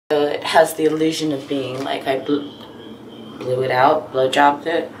So it has the illusion of being like I blew it out, blowjobbed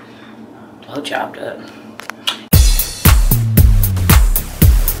it.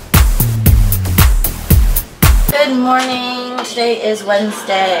 Good morning. Today is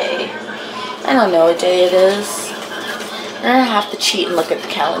Wednesday. I don't know what day it is. I'm gonna have to cheat and look at the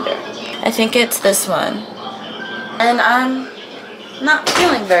calendar. I think it's this one. And I'm not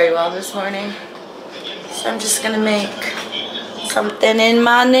feeling very well this morning. So I'm just gonna make something in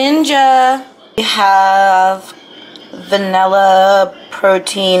my Ninja. We have vanilla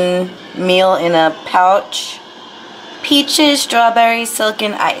protein meal in a pouch, peaches, strawberries,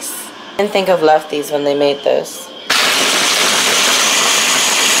 silken ice. I didn't think of lefties when they made this.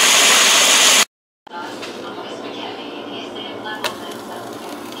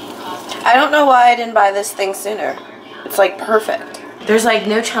 I don't know why I didn't buy this thing sooner. It's like perfect. There's like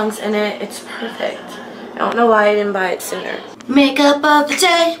no chunks in it. It's perfect. I don't know why I didn't buy it sooner. Makeup of the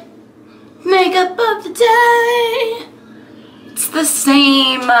day. Makeup of the day. It's the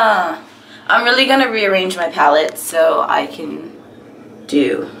same. I'm really gonna rearrange my palette so I can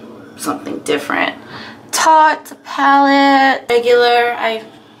do something different. Tarte palette, regular. I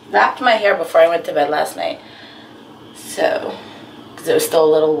wrapped my hair before I went to bed last night, so because it was still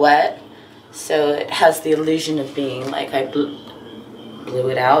a little wet. So it has the illusion of being like I blew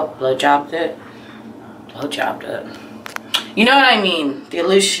it out, blowjobbed it. You know what I mean? The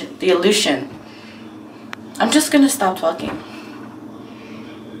illusion. I'm just gonna stop talking.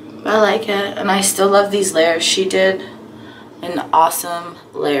 But I like it, and I still love these layers. She did an awesome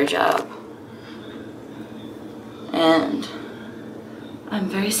layer job, and I'm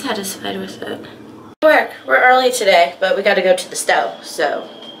very satisfied with it. We're early today, but we gotta go to the stove, so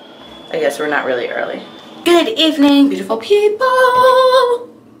I guess we're not really early. Good evening, beautiful people.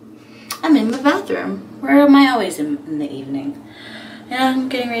 I'm in my bathroom. Where am I always in the evening? And I'm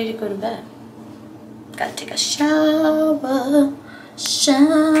getting ready to go to bed. Gotta take a shower.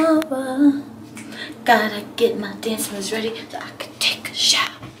 Gotta get my dance moves ready so I can take a shower.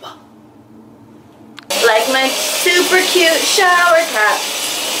 Like my super cute shower cap.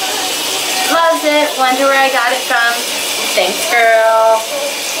 Loves it. Wonder where I got it from. Thanks, girl.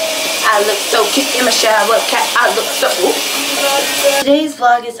 I look so cute in my shower cap. I look so... Today's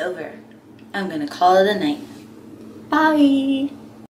vlog is over. I'm gonna call it a night. Bye.